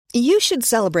You should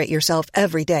celebrate yourself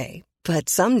every day, but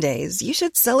some days you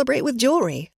should celebrate with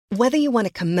jewelry. Whether you want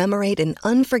to commemorate an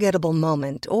unforgettable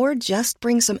moment or just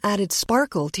bring some added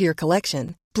sparkle to your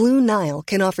collection, Blue Nile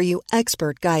can offer you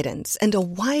expert guidance and a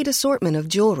wide assortment of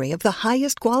jewelry of the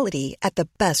highest quality at the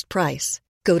best price.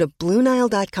 Go to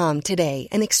BlueNile.com today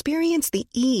and experience the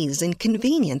ease and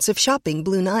convenience of shopping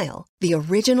Blue Nile, the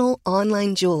original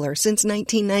online jeweler since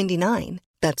 1999.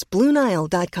 That's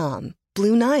BlueNile.com.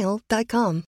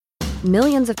 BlueNile.com.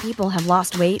 Millions of people have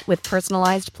lost weight with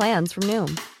personalized plans from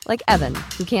Noom. Like Evan,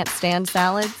 who can't stand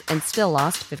salads and still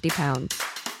lost 50 pounds.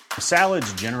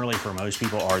 Salads generally for most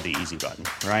people are the easy button,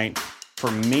 right? For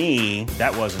me,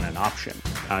 that wasn't an option.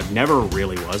 I never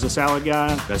really was a salad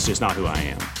guy. That's just not who I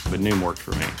am. But Noom worked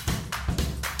for me.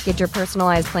 Get your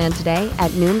personalized plan today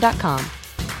at Noom.com.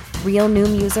 Real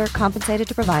Noom user compensated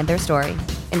to provide their story.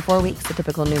 In 4 weeks, the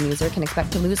typical Noom user can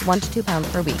expect to lose 1 to 2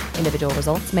 pounds per week. Individual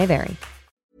results may vary.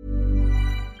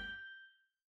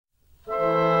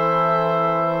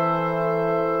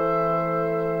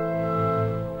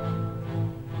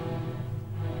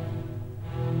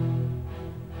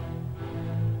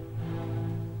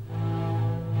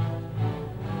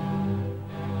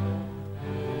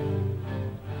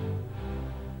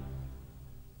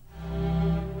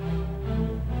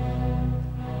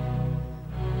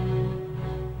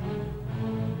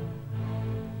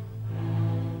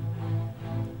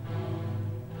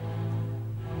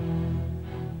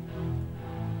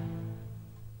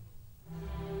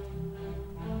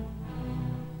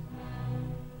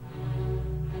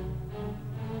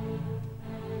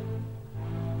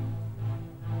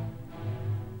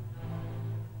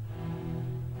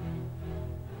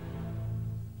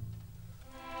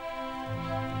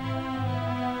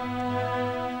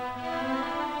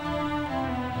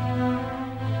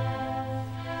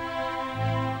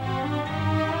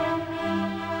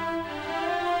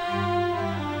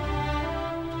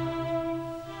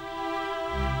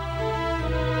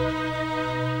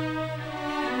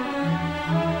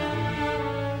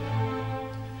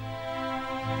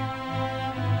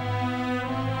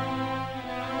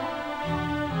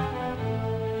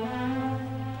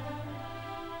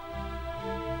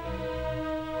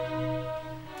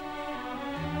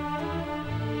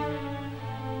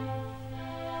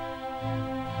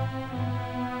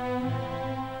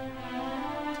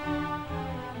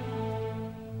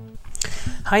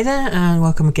 Hi there, and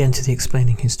welcome again to the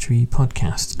Explaining History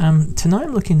podcast. Tonight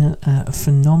I'm looking at a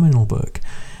phenomenal book,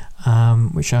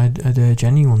 which I'd urge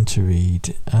anyone to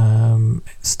read.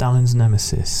 Stalin's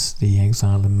Nemesis, The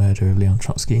Exile and Murder of Leon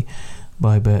Trotsky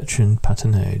by Bertrand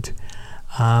Patinaud.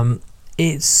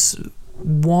 It's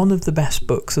one of the best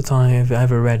books that I've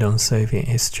ever read on Soviet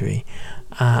history,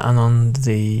 and on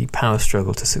the power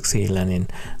struggle to succeed Lenin,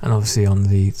 and obviously on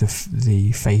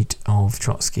the fate of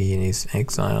Trotsky in his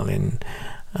exile in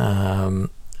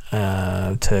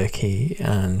Turkey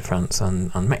and France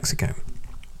and Mexico.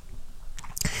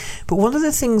 But one of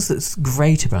the things that's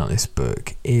great about this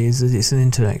book is that it's an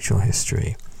intellectual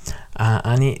history,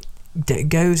 and it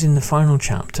goes in the final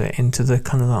chapter into the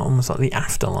kind of almost like the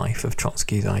afterlife of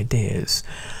Trotsky's ideas.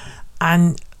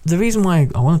 And the reason why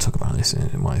I want to talk about this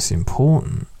and why it's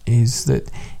important is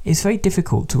that it's very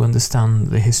difficult to understand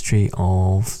the history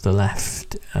of the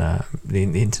left, the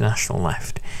international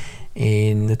left,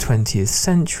 in the 20th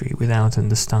century without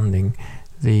understanding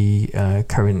the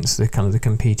currents, the kind of the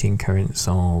competing currents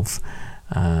of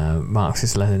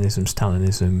Marxist-Leninism,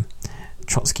 Stalinism,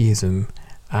 Trotskyism,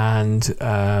 and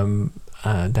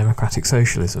democratic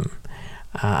socialism,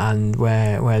 and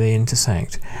where they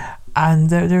intersect. And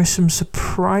there are some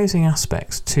surprising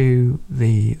aspects to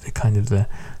the kind of the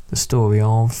story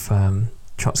of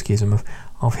Trotskyism,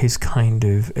 of his kind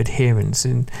of adherents,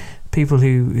 and people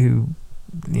who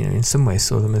in some ways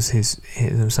saw them as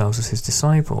themselves as his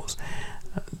disciples.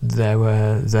 There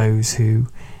were those who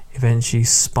eventually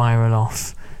spiraled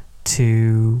off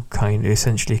to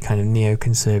essentially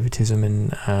neoconservatism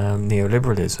and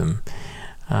neoliberalism,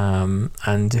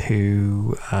 and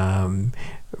who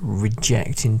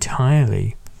reject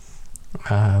entirely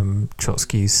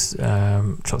Trotsky's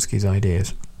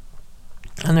ideas.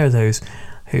 And there are those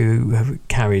who have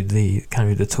carried the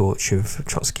torch of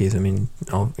Trotskyism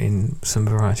in some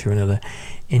variety or another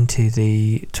into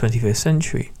the 21st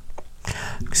century.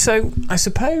 So I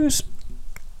suppose,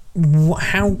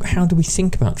 how do we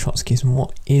think about Trotskyism?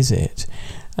 What is it?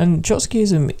 And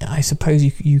Trotskyism, I suppose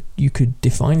you could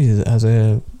define it as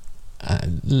a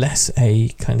less a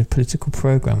kind of political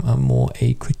program and more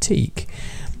a critique.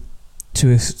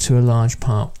 To a large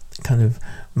part, kind of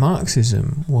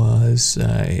Marxism was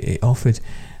it offered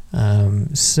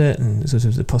certain sort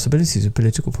of the possibilities of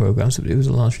political programs, but it was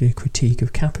largely a critique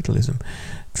of capitalism.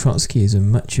 Trotskyism,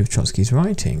 much of Trotsky's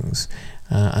writings,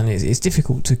 and it's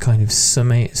difficult to kind of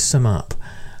sum up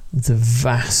the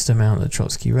vast amount that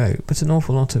Trotsky wrote, but an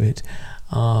awful lot of it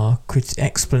are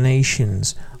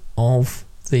explanations of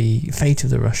the fate of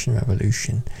the Russian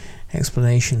Revolution,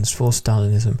 explanations for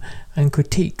Stalinism, and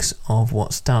critiques of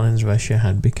what Stalin's Russia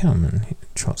had become. And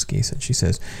Trotsky essentially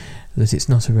says that it's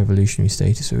not a revolutionary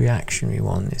state; it's a reactionary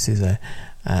one. This is a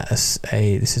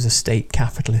state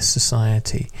capitalist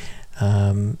society.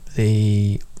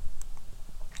 The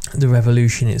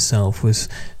revolution itself was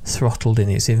throttled in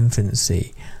its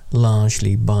infancy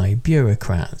largely by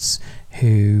bureaucrats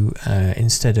who,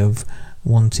 instead of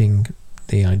wanting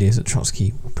the ideas that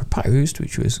Trotsky proposed,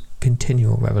 which was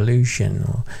continual revolution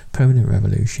or permanent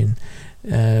revolution,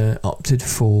 opted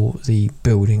for the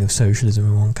building of socialism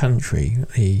in one country,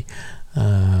 the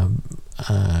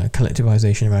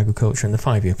collectivization of agriculture and the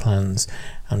 5-year plans,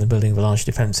 and the building of a large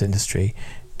defence industry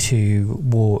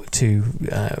to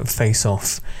face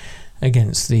off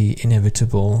against the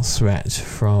inevitable threat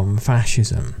from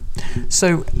fascism.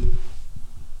 So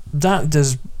that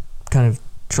does kind of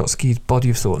Trotsky's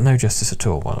body of thought no justice at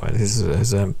all, by the way. This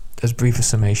is as brief a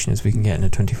summation as we can get in a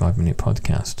 25-minute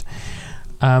podcast.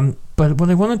 But what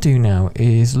I want to do now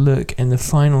is look in the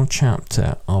final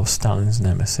chapter of Stalin's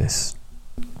Nemesis.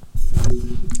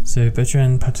 So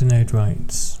Bertrand Patenaude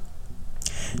writes,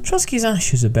 Trotsky's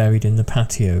ashes are buried in the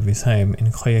patio of his home in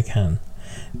Khoyakan,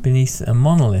 beneath a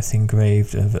monolith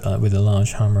engraved with a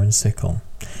large hammer and sickle.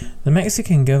 The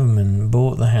Mexican government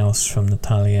bought the house from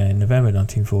Natalia in November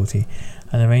 1940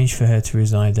 and arranged for her to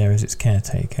reside there as its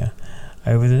caretaker.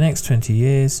 Over the next 20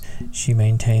 years, she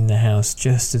maintained the house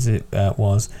just as it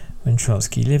was when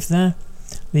Trotsky lived there,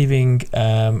 leaving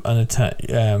untouched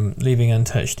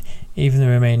even the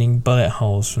remaining bullet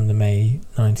holes from the May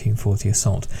 1940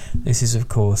 assault. This is, of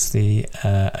course, the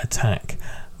attack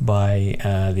by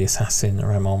the assassin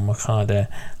Ramon Moncada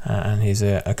and his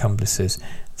accomplices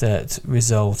that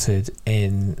resulted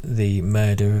in the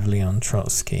murder of Leon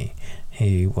Trotsky.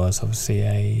 He was obviously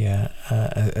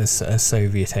a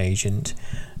Soviet agent,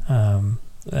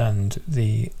 and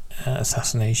the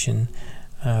assassination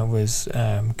was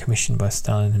commissioned by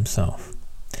Stalin himself.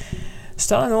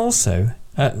 Natalia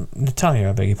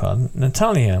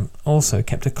also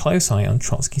kept a close eye on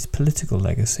Trotsky's political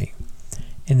legacy.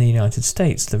 In the United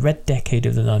States, the Red Decade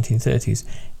of the 1930s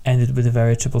ended with a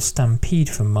veritable stampede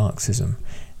from Marxism.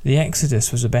 The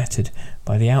exodus was abetted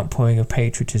by the outpouring of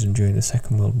patriotism during the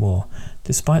Second World War,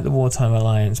 despite the wartime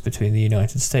alliance between the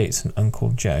United States and Uncle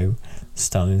Joe,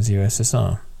 Stalin's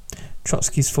USSR.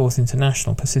 Trotsky's Fourth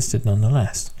International persisted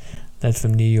nonetheless, led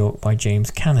from New York by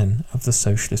James Cannon of the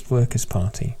Socialist Workers'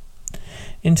 Party.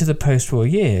 Into the post-war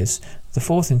years, the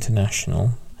Fourth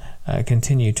International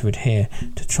continued to adhere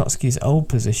to Trotsky's old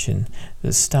position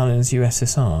that Stalin's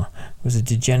USSR was a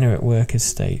degenerate workers'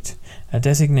 state, a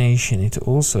designation it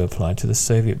also applied to the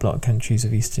Soviet bloc countries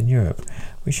of Eastern Europe,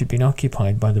 which had been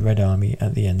occupied by the Red Army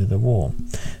at the end of the war.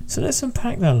 So let's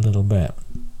unpack that a little bit.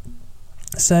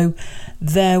 So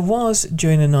there was,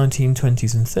 during the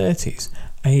 1920s and 30s,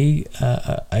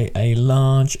 a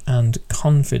large and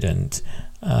confident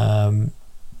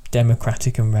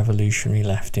democratic and revolutionary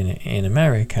left in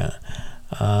America,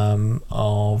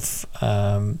 of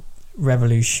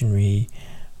revolutionary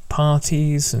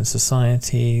parties and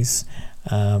societies,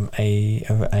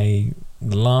 a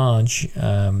large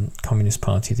Communist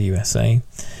Party of the USA.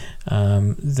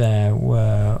 There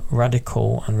were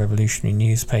radical and revolutionary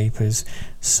newspapers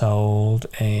sold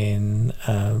in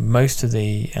most of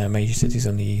the major cities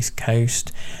on the East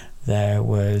Coast. There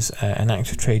was an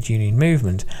active trade union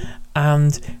movement,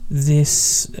 and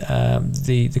this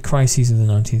the crises of the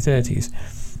 1930s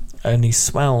only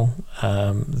swell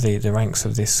the ranks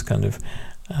of this kind of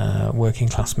working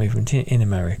class movement in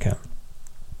America.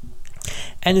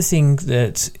 Anything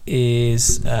that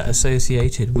is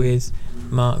associated with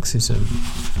Marxism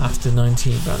after about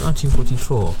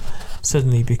 1944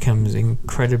 suddenly becomes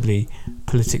incredibly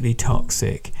politically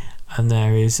toxic, and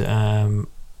there is a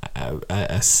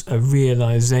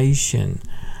realization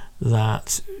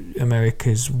that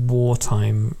America's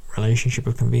wartime relationship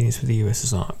of convenience with the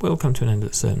USSR will come to an end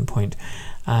at a certain point,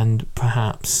 and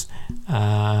perhaps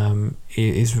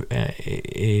is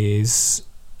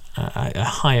a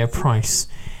higher price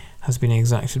has been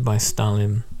exacted by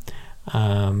Stalin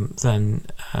than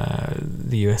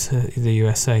the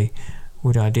USA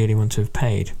would ideally want to have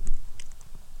paid.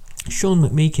 Sean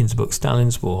McMeekin's book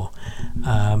Stalin's War,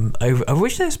 of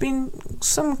which there's been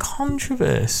some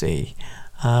controversy.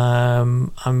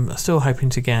 I'm still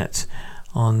hoping to get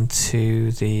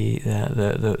onto the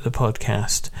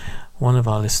podcast one of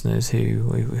our listeners who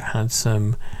we had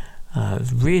some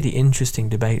really interesting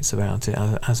debates about it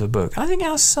as a book. I think it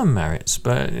has some merits,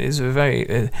 but it's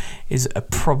is a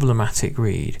problematic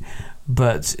read.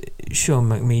 But Sean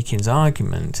McMeekin's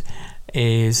argument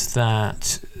is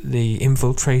that the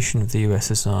infiltration of the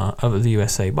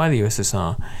USA by the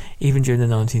USSR, even during the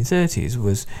 1930s,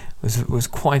 was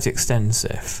quite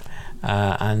extensive,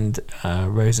 and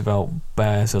Roosevelt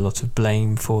bears a lot of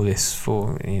blame for this.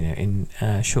 In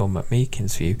Sean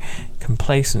McMeekin's view,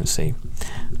 complacency.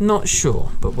 Not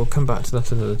sure, but we'll come back to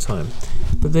that another time.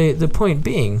 But the point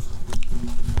being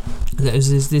that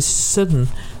there's this sudden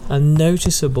and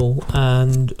noticeable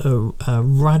and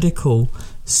radical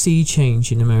sea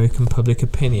change in American public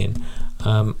opinion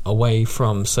away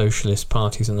from socialist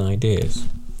parties and ideas.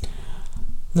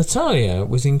 Natalia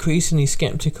was increasingly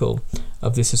sceptical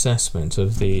of this assessment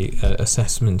of the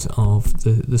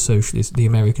the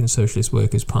American Socialist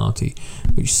Workers' Party,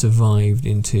 which survived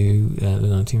into the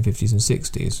 1950s and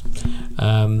 60s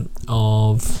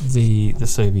of the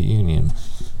Soviet Union.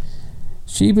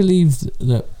 She believed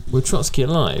that, were Trotsky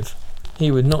alive,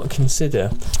 he would not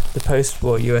consider the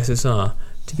post-war USSR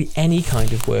to be any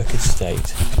kind of workers'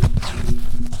 state.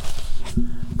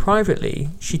 Privately,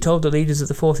 she told the leaders of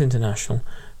the Fourth International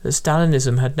that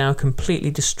Stalinism had now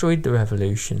completely destroyed the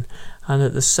revolution, and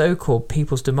that the so-called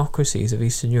people's democracies of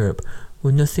Eastern Europe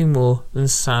were nothing more than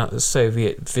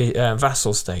Soviet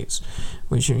vassal states,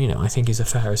 which I think is a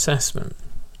fair assessment.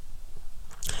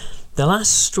 The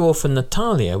last straw for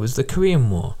Natalia was the Korean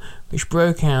War, which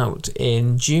broke out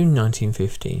in June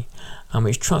 1950, and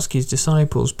which Trotsky's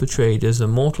disciples portrayed as a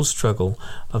mortal struggle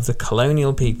of the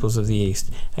colonial peoples of the East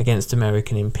against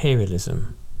American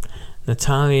imperialism.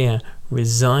 Natalia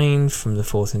resigned from the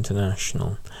Fourth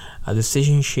International, a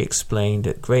decision she explained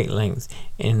at great length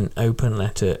in an open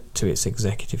letter to its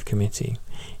executive committee.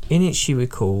 In it she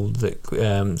recalled that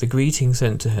the greeting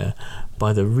sent to her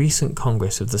by the recent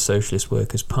Congress of the Socialist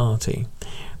Workers' Party,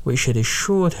 which had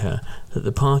assured her that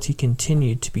the party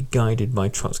continued to be guided by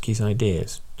Trotsky's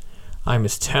ideas. "I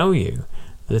must tell you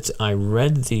that I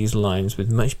read these lines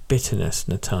with much bitterness,"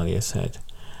 Natalia said.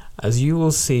 "As you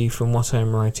will see from what I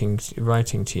am writing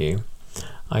to you,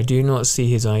 I do not see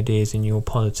his ideas in your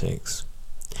politics."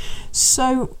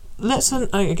 So let's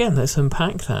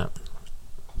unpack that.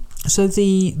 So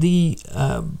the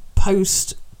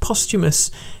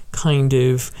posthumous kind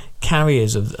of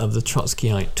carriers of the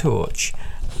Trotskyite torch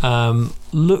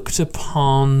looked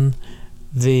upon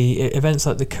the events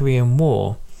like the Korean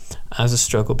War as a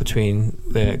struggle between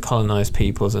the colonized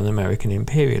peoples and American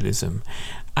imperialism,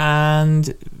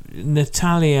 and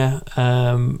Natalia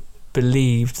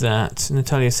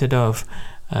Sedov,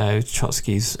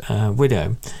 Trotsky's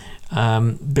widow,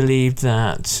 believed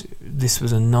that this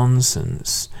was a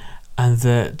nonsense, and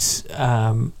that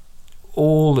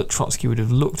all that Trotsky would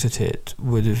have looked at it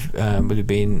would have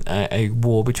been a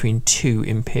war between two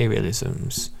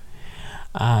imperialisms,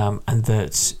 and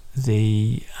that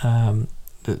the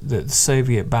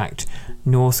Soviet-backed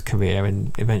North Korea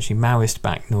and eventually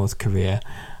Maoist-backed North Korea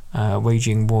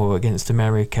waging war against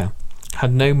America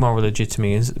had no moral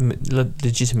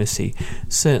legitimacy,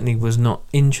 certainly was not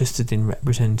interested in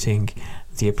representing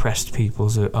the oppressed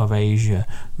peoples of Asia,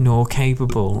 nor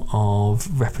capable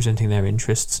of representing their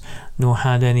interests, nor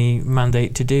had any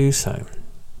mandate to do so.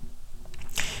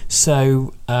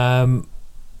 So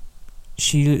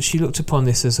she looked upon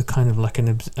this as a kind of like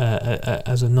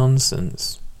as a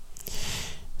nonsense.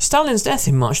 Stalin's death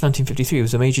in March 1953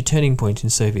 was a major turning point in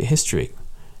Soviet history.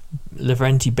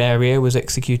 Lavrenti Beria was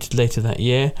executed later that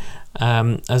year,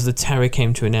 as the terror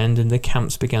came to an end and the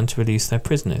camps began to release their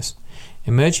prisoners.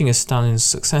 Emerging as Stalin's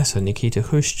successor, Nikita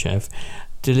Khrushchev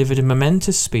delivered a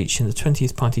momentous speech in the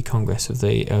 20th Party Congress of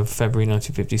February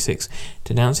 1956,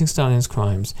 denouncing Stalin's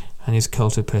crimes and his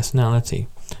cult of personality.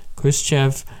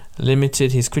 Khrushchev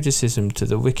limited his criticism to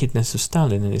the wickedness of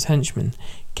Stalin and his henchmen,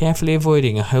 carefully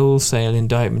avoiding a wholesale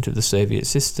indictment of the Soviet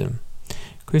system.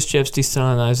 Khrushchev's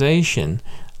de-Stalinization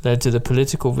led to the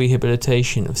political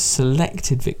rehabilitation of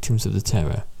selected victims of the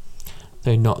terror,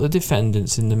 though not the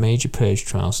defendants in the major purge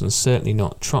trials, and certainly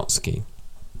not Trotsky,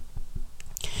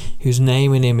 whose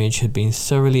name and image had been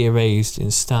thoroughly erased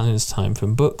in Stalin's time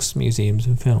from books, museums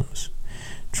and films.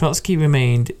 Trotsky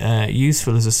remained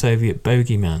useful as a Soviet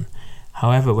bogeyman.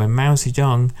 However, when Mao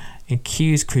Zedong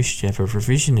accused Khrushchev of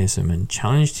revisionism and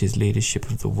challenged his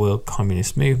leadership of the world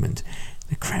communist movement,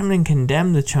 the Kremlin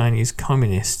condemned the Chinese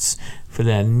communists for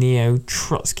their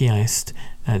neo-Trotskyist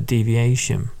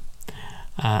deviation.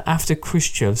 After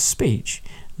Khrushchev's speech,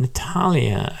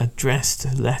 Natalia addressed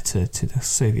a letter to the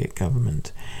Soviet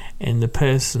government, in the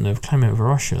person of Clement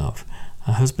Voroshilov,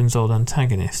 her husband's old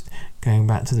antagonist, going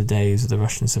back to the days of the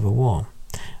Russian Civil War.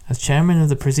 As chairman of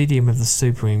the Presidium of the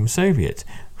Supreme Soviet,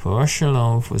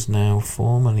 Voroshilov was now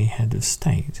formally head of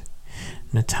state.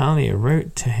 Natalia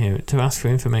wrote to him to ask for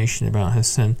information about her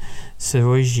son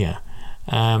Serozha.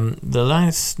 The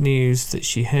last news that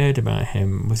she heard about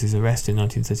him was his arrest in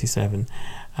 1937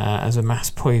 as a mass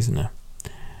poisoner.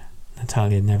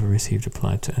 Natalia never received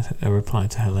a reply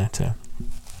to her letter.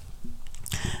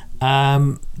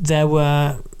 There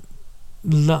were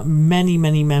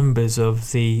many members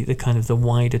of the kind of the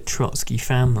wider Trotsky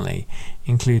family,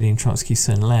 including Trotsky's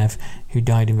son Lev, who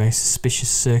died in very suspicious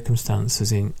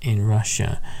circumstances in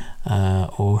Russia,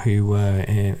 or who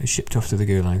were shipped off to the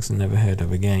gulags and never heard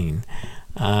of again.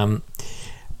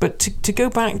 But to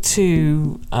go back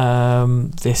to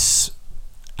this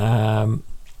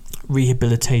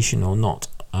rehabilitation or not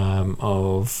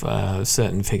of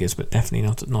certain figures, but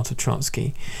definitely not a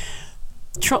Trotsky.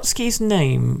 Trotsky's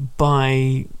name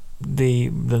by the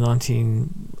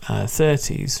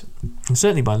 1930s, and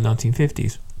certainly by the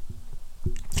 1950s,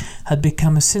 had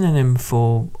become a synonym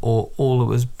for all that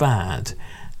was bad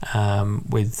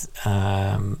with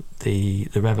the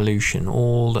revolution,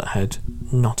 all that had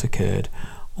not occurred,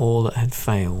 all that had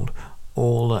failed,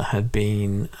 all that had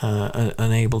been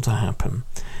unable to happen.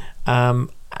 And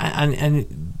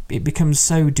it becomes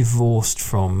so divorced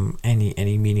from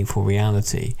any meaningful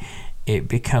reality. It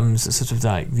becomes a sort of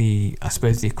like the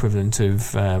equivalent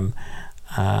of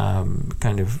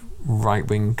kind of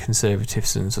right-wing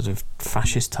conservatives and sort of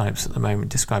fascist types at the moment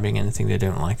describing anything they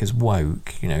don't like as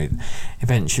woke.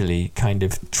 Eventually kind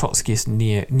of Trotskyist,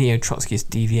 neo-Trotskyist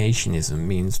deviationism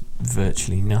means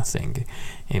virtually nothing.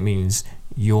 It means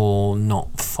you're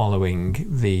not following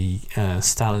the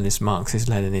Stalinist, Marxist,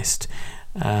 Leninist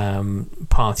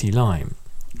party line.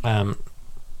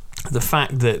 The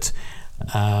fact that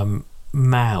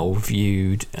Mao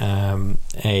viewed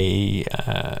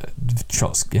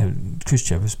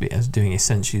Khrushchev as doing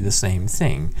essentially the same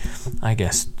thing, I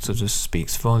guess, sort of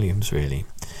speaks volumes, really.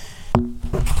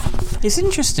 It's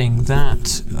interesting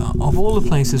that of all the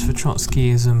places for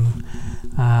Trotskyism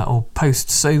or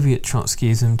post-Soviet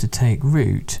Trotskyism to take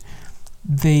root,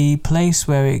 the place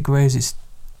where it grows its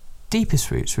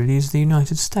deepest roots really is the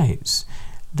United States.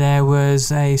 There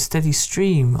was a steady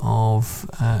stream of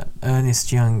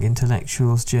earnest young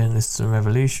intellectuals, journalists and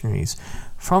revolutionaries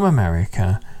from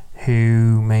America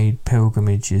who made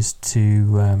pilgrimages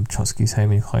to Trotsky's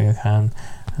home in Khorasan,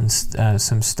 and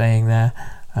some staying there,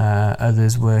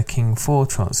 others working for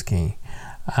Trotsky.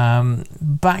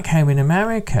 Back home in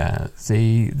America,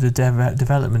 the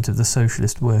development of the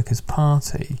Socialist Workers'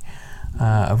 Party,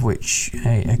 of which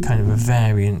a kind of a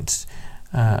variant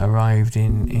arrived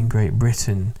in Great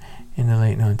Britain in the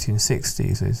late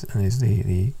 1960s and is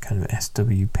the kind of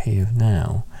SWP of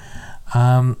now.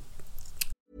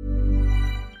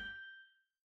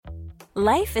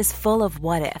 Life is full of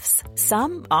what-ifs.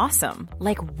 Some awesome,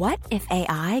 like what if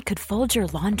AI could fold your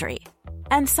laundry?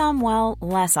 And some, well,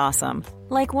 less awesome,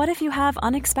 like what if you have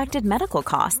unexpected medical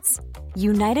costs?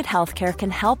 United Healthcare can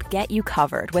help get you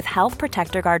covered with Health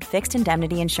Protector Guard fixed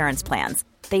indemnity insurance plans.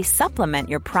 They supplement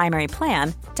your primary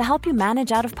plan to help you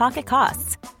manage out-of-pocket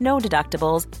costs. No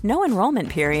deductibles, no enrollment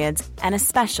periods, and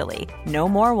especially no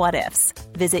more what-ifs.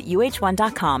 Visit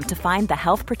UH1.com to find the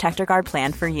Health Protector Guard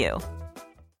plan for you.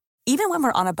 Even when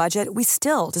we're on a budget, we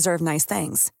still deserve nice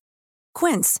things.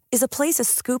 Quince is a place to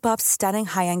scoop up stunning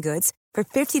high-end goods for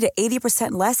 50 to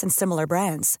 80% less than similar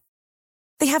brands.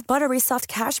 They have buttery soft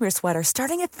cashmere sweaters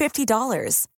starting at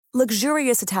 $50,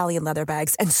 luxurious Italian leather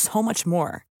bags, and so much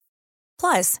more.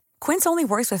 Plus, Quince only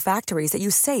works with factories that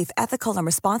use safe, ethical, and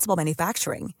responsible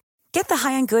manufacturing. Get the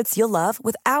high-end goods you'll love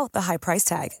without the high price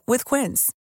tag with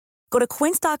Quince. Go to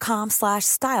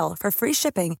quince.com/style for free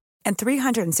shipping and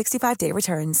 365-day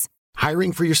returns.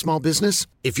 Hiring for your small business?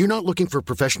 If you're not looking for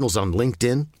professionals on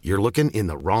LinkedIn, you're looking in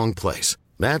the wrong place.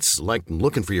 That's like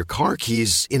looking for your car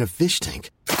keys in a fish tank.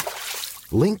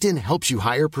 LinkedIn helps you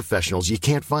hire professionals you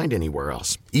can't find anywhere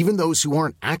else, even those who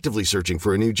aren't actively searching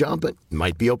for a new job but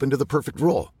might be open to the perfect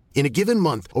role. In a given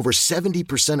month, over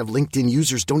 70% of LinkedIn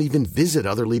users don't even visit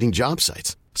other leading job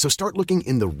sites. So start looking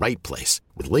in the right place.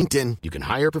 With LinkedIn, you can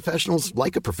hire professionals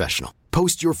like a professional.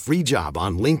 Post your free job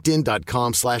on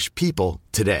linkedin.com/people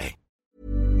today.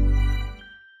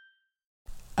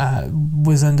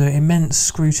 Was under immense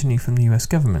scrutiny from the US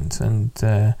government, and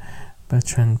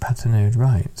Bertrand Patenaude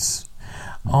writes,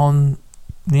 on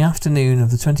the afternoon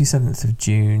of the 27th of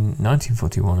June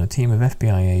 1941, a team of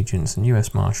FBI agents and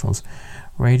US Marshals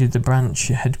raided the branch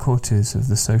headquarters of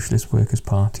the Socialist Workers'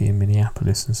 Party in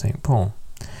Minneapolis and St. Paul.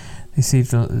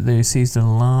 They received a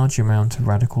large amount of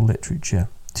radical literature,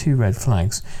 2 red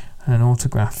flags, and an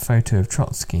autographed photo of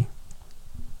Trotsky.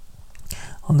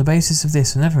 On the basis of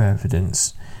this and other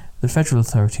evidence, the federal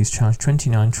authorities charged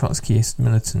 29 Trotskyist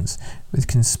militants with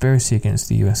conspiracy against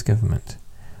the US government.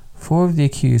 4 of the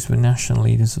accused were national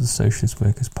leaders of the Socialist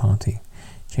Workers' Party: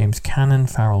 James Cannon,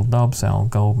 Farrell Dobbs, Al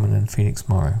Goldman and Felix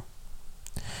Morrow.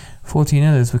 14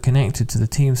 others were connected to the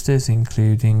Teamsters,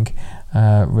 including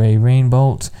Ray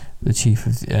Rainbolt, the chief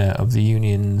of the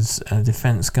Union's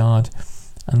Defense Guard,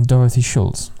 and Dorothy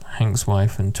Schultz, Hank's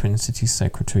wife and Twin Cities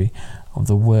secretary of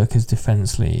the Workers'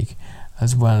 Defense League,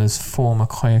 as well as former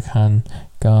Koyukon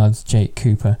guards Jake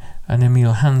Cooper and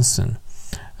Emil Hansen,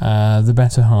 the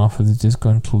better half of the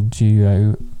disgruntled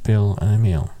duo Bill and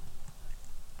Emil.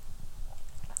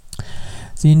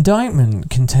 The indictment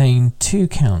contained 2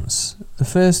 counts, the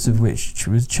first of which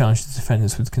was charged the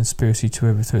defendants with conspiracy to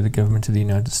overthrow the government of the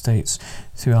United States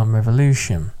through armed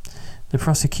revolution. The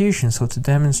prosecution sought to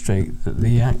demonstrate that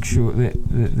the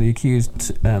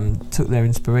accused took their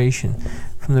inspiration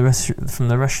from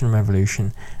the Russian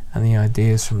Revolution and the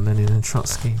ideas from Lenin and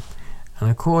Trotsky, and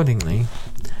accordingly,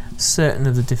 certain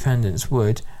of the defendants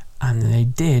would, and they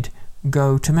did,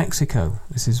 go to Mexico.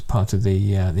 This is part of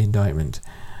the indictment.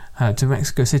 To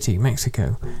Mexico City,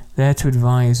 Mexico, there to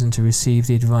advise and to receive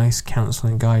the advice, counsel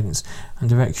and guidance and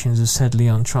directions of said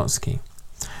Leon Trotsky.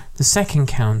 The second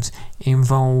count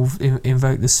invoked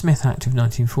the Smith Act of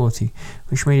 1940,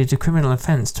 which made it a criminal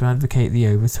offence to advocate the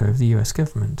overthrow of the US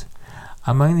government.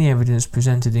 Among the evidence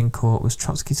presented in court was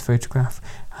Trotsky's photograph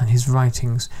and his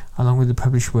writings, along with the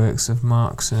published works of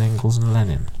Marx and Engels and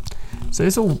Lenin. So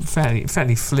it's all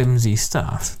fairly flimsy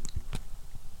stuff.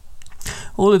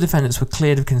 All the defendants were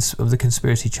cleared of the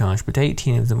conspiracy charge, but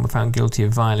 18 of them were found guilty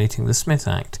of violating the Smith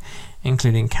Act,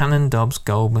 including Cannon, Dobbs,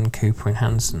 Goldman, Cooper and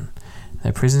Hansen.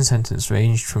 Their prison sentence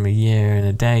ranged from a year and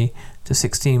a day to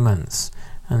 16 months,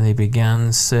 and they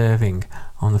began serving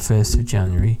on the 1st of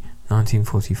January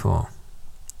 1944.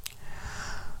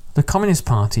 The Communist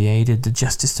Party aided the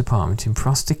Justice Department in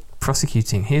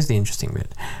prosecuting, here's the interesting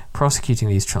bit, prosecuting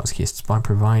these Trotskyists by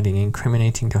providing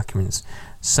incriminating documents,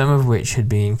 some of which had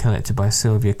been collected by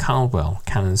Sylvia Caldwell,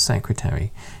 Cannon's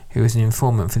secretary, who was an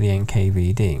informant for the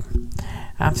NKVD.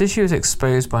 After she was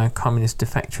exposed by a communist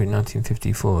defector in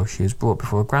 1954, she was brought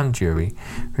before a grand jury,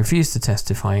 refused to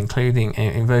testify, including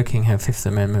invoking her Fifth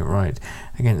Amendment right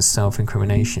against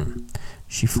self-incrimination.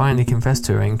 She finally confessed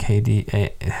to her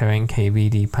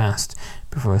NKVD past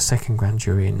before a second grand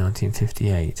jury in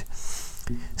 1958.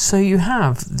 So you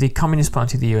have the Communist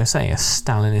Party of the USA, a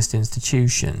Stalinist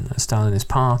institution, a Stalinist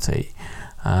party,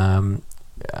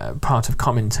 part of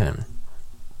Comintern,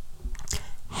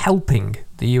 helping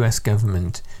the US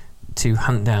government to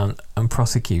hunt down and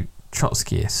prosecute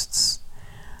Trotskyists.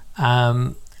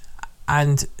 And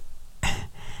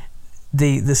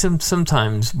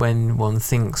sometimes when one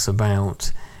thinks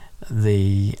about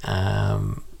the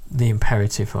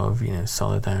imperative of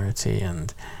solidarity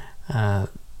and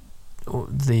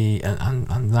the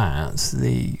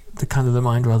kind of the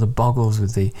mind rather boggles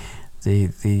with the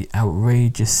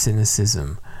outrageous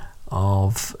cynicism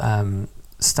of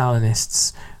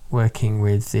Stalinists working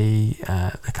with the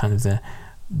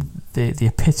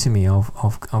epitome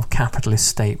of capitalist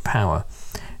state power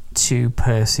to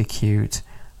persecute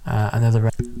another.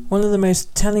 One of the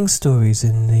most telling stories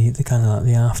in the kind of like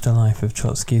the afterlife of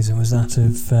Trotskyism was that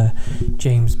of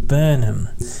James Burnham.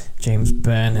 James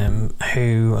Burnham,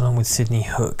 who, along with Sidney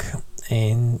Hook,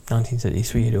 in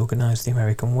 1933 had organised the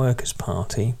American Workers'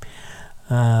 Party,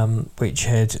 which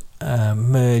had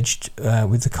merged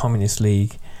with the Communist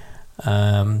League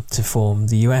to form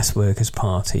the US Workers'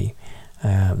 Party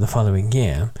the following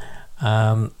year.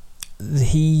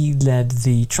 He led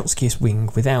the Trotskyist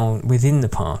wing within the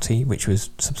party, which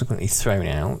was subsequently thrown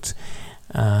out,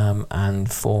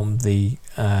 and formed the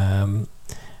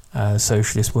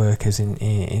Socialist Workers in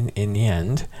the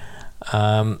end.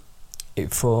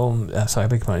 It formed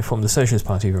the Socialist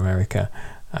Party of America,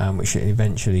 which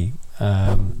eventually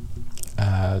the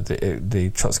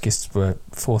Trotskyists were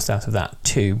forced out of that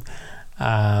too,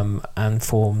 and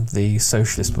formed the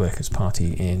Socialist Workers'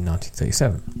 Party in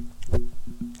 1937.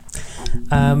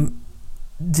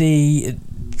 The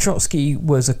Trotsky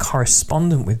was a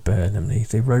correspondent with Burnham.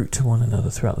 They wrote to one another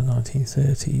throughout the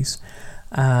 1930s,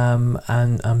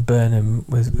 and Burnham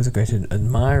was a great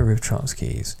admirer of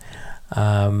Trotsky's,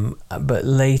 but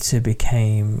later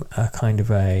became a kind of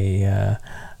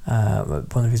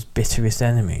one of his bitterest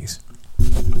enemies.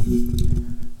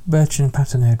 Bertrand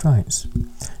Patenaude writes,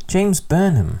 James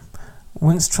Burnham,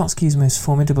 once Trotsky's most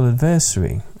formidable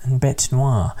adversary and bête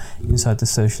noire inside the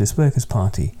Socialist Workers'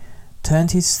 Party,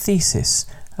 turned his thesis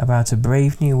about a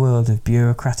brave new world of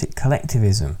bureaucratic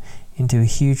collectivism into a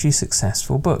hugely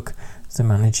successful book, The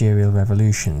Managerial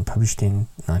Revolution, published in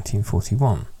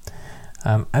 1941.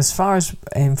 As far as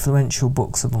influential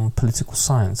books on political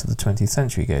science of the 20th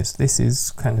century goes, this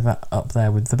is kind of up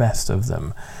there with the best of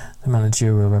them. The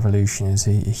Managerial Revolution is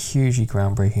a hugely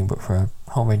groundbreaking book for a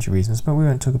whole range of reasons, but we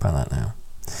won't talk about that now.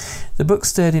 The book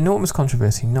stirred enormous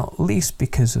controversy, not least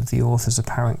because of the author's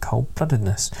apparent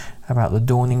cold-bloodedness about the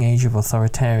dawning age of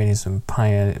authoritarianism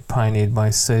pioneered by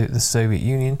the Soviet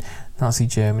Union, Nazi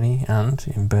Germany, and,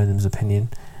 in Burnham's opinion,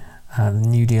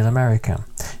 New Deal America.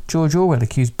 George Orwell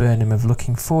accused Burnham of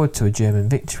looking forward to a German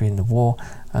victory in the war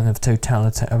and to a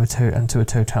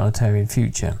totalitarian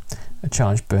future, a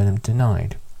charge Burnham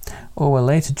denied. Orwell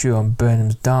later drew on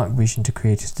Burnham's dark vision to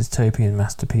create his dystopian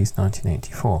masterpiece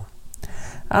 1984.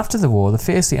 After the war, the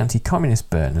fiercely anti-communist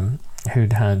Burnham,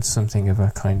 who'd had something of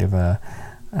a kind of a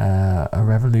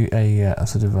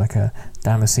sort of like a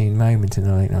Damascene moment in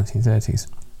the late 1930s,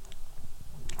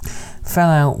 fell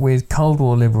out with Cold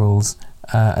War liberals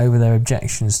over their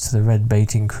objections to the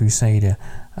red-baiting crusade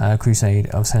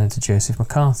of Senator Joseph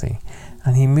McCarthy,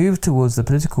 and he moved towards the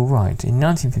political right. In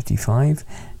 1955,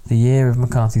 the year of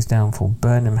McCarthy's downfall,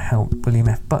 Burnham helped William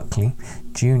F. Buckley,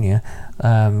 Jr.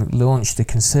 Launch the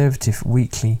conservative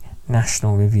weekly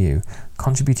National Review,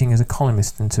 contributing as a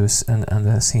columnist and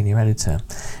a senior editor.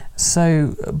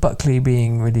 So Buckley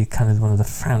being really kind of one of the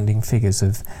founding figures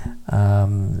of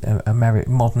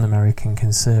modern American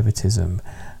conservatism,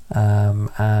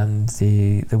 and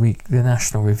the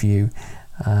National Review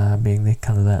being the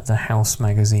kind of the house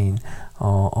magazine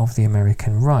of the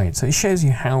American right. So it shows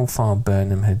you how far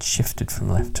Burnham had shifted from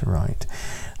left to right.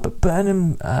 But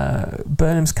Burnham's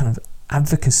kind of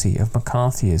advocacy of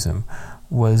McCarthyism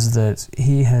was that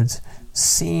he had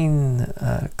seen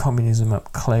communism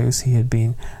up close. He had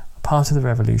been part of the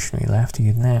revolutionary left.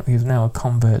 He was now a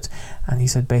convert, and he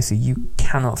said basically you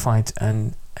cannot fight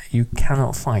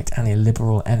any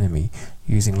liberal enemy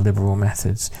using liberal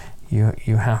methods.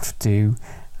 You have to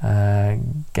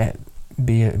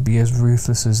be as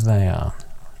ruthless as they are.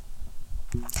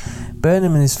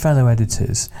 Burnham and his fellow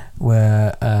editors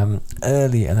were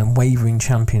early and unwavering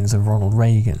champions of Ronald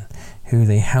Reagan, who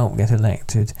they helped get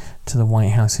elected to the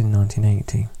White House in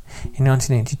 1980. In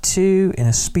 1982, in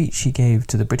a speech he gave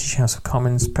to the British House of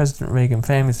Commons, President Reagan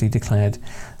famously declared,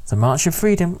 "The march of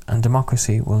freedom and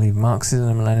democracy will leave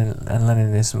Marxism and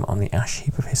Leninism on the ash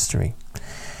heap of history."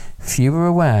 Few were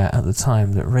aware at the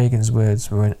time that Reagan's words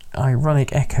were an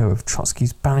ironic echo of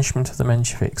Trotsky's banishment of the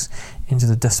Mensheviks into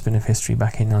the dustbin of history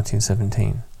back in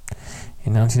 1917.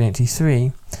 In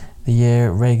 1983, the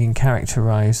year Reagan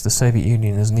characterized the Soviet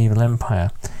Union as an evil empire,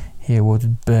 he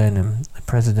awarded Burnham the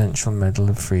Presidential Medal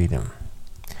of Freedom.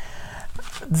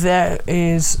 There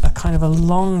is a kind of a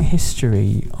long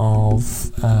history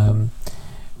of kind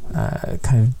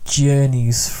of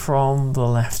journeys from the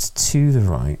left to the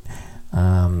right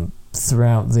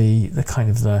throughout the kind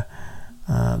of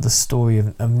the story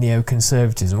of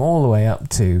neoconservatism, all the way up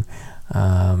to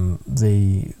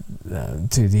the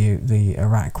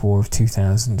Iraq War of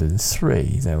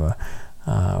 2003. There were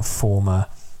former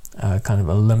kind of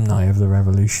alumni of the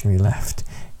revolutionary left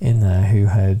in there who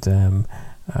had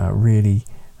really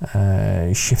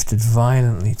shifted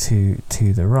violently to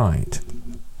the right.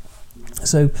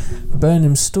 So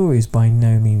Burnham's story is by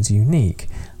no means unique,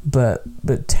 but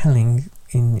telling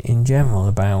in general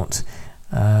about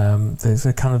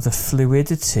the kind of the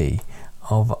fluidity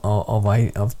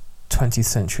of 20th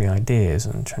century ideas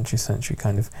and 20th century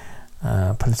kind of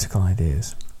political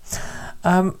ideas.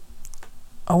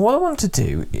 What I want to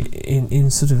do in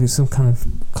sort of some kind of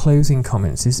closing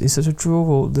comments is sort of draw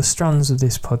all the strands of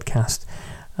this podcast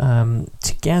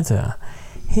together.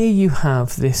 Here you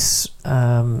have this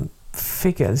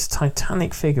figure, this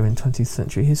titanic figure in 20th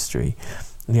century history,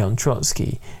 Leon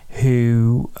Trotsky,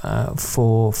 who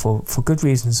for good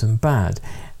reasons and bad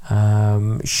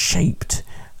shaped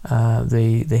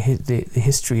the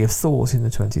history of thought in the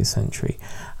 20th century,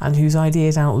 and whose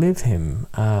ideas outlive him,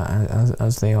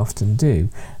 as they often do,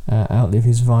 outlive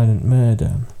his violent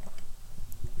murder,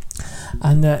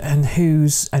 and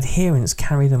whose adherents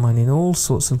carry them on in all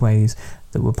sorts of ways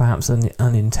that were perhaps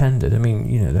unintended. I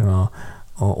mean, there are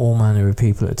all manner of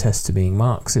people that attest to being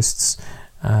Marxists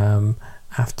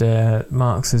after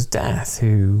Marx's death,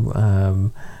 who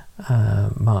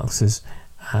Marx's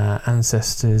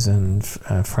ancestors and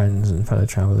friends and fellow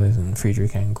travellers and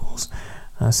Friedrich Engels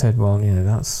said, well,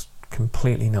 that's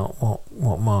completely not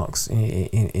what Marx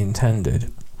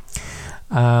intended.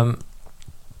 And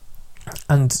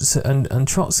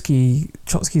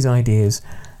Trotsky's ideas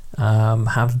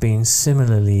have been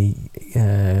similarly,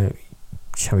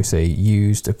 shall we say,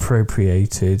 used,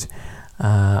 appropriated,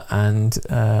 and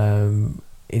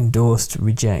endorsed,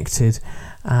 rejected,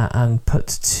 and put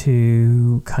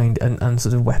to and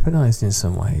sort of weaponized in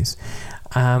some ways.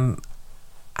 And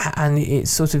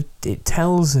it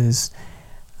tells us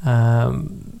how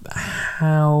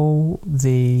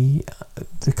the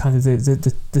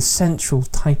central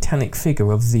titanic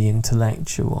figure of the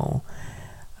intellectual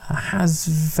has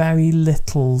very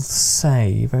little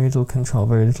say, very little control,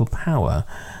 very little power,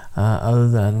 other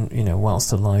than,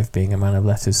 whilst alive, being a man of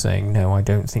letters, saying, no, I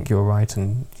don't think you're right,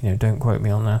 and don't quote me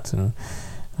on that, and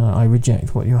I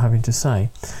reject what you're having to say.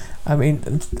 I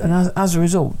mean, and as a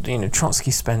result,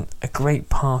 Trotsky spent a great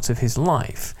part of his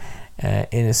life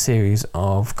in a series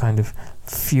of kind of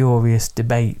furious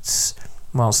debates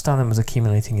while Stalin was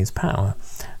accumulating his power.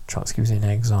 Trotsky was in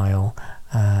exile,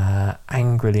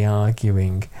 angrily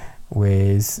arguing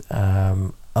with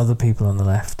other people on the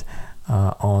left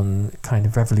on kind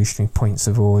of revolutionary points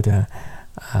of order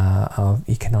of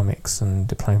economics and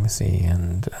diplomacy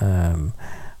and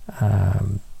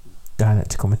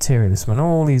dialectical materialism and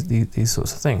all these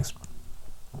sorts of things.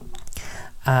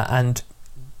 And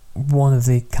one of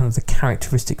the kind of the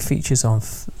characteristic features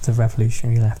of the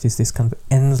revolutionary left is this kind of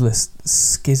endless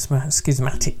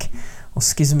schismatic or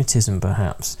schismatism,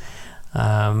 perhaps,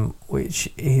 which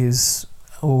is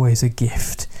always a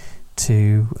gift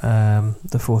to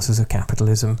the forces of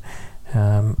capitalism,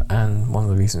 and one of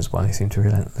the reasons why they seem to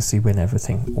relentlessly win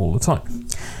everything all the time.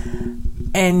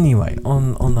 Anyway,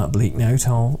 on that bleak note,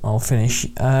 I'll finish.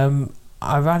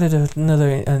 I've added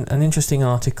an interesting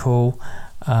article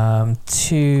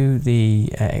to the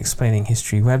Explaining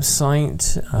History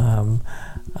website,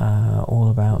 all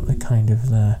about the kind of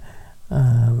the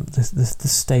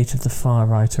state of the far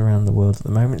right around the world at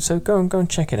the moment. So go and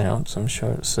check it out. So I'm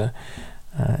sure it's an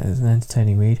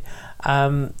entertaining read.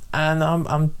 And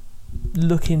I'm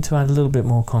looking to add a little bit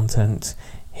more content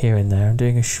here and there. I'm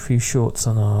doing a few shorts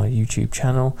on our YouTube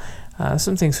channel,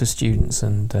 some things for students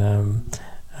and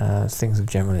things of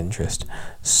general interest.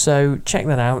 So check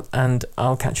that out, and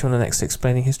I'll catch you on the next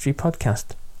Explaining History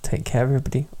podcast. Take care,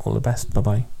 everybody. All the best.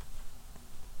 Bye-bye.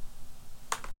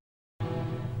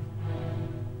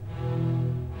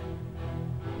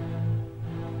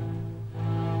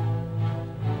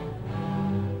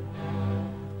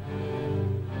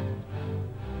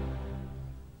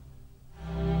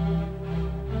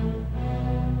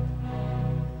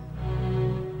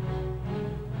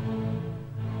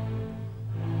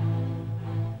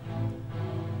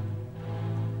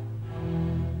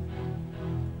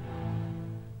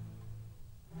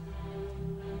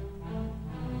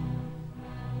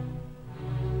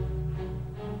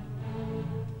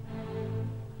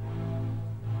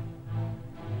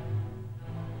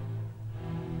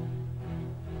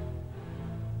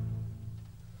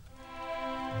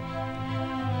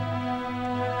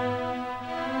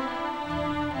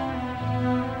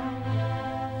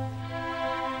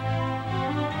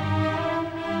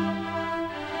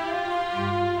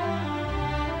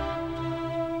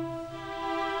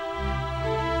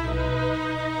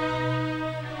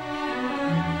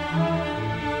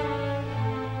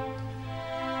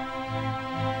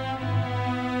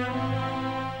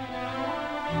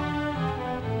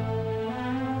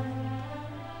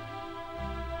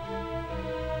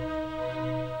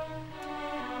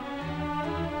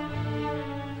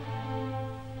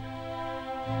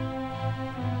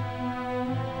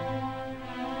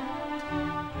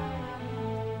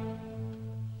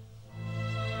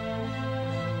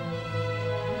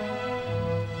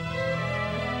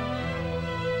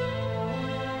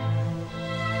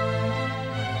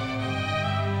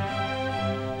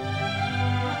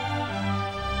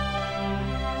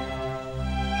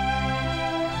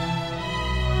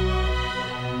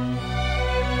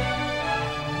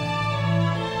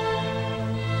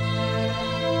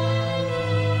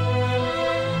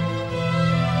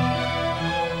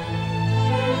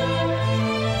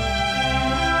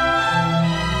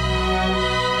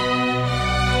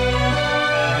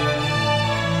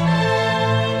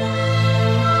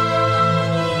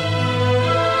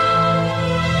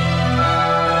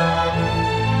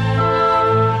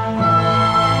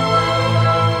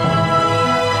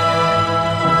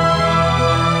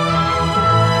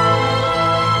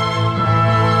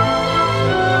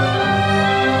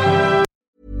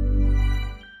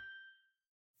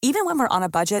 Even when we're on a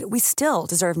budget, we still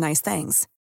deserve nice things.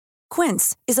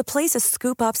 Quince is a place to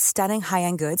scoop up stunning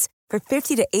high-end goods for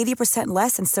 50 to 80%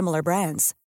 less than similar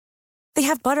brands. They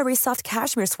have buttery soft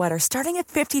cashmere sweaters starting at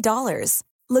 $50,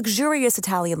 luxurious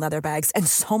Italian leather bags, and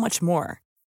so much more.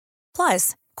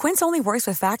 Plus, Quince only works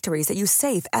with factories that use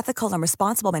safe, ethical, and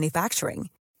responsible manufacturing.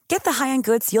 Get the high-end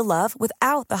goods you'll love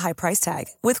without the high price tag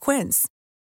with Quince.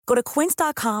 Go to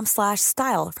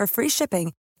quince.com/style for free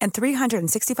shipping and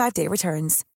 365-day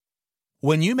returns.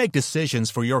 When you make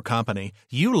decisions for your company,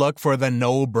 you look for the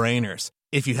no-brainers.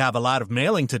 If you have a lot of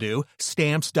mailing to do,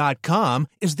 Stamps.com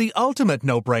is the ultimate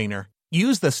no-brainer.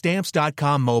 Use the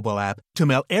Stamps.com mobile app to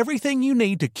mail everything you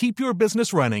need to keep your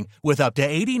business running with up to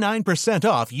 89%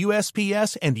 off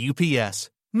USPS and UPS.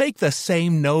 Make the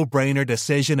same no-brainer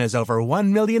decision as over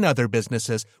 1 million other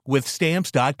businesses with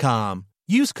Stamps.com.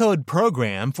 Use code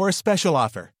PROGRAM for a special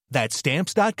offer. That's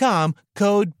Stamps.com,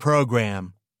 code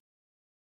PROGRAM.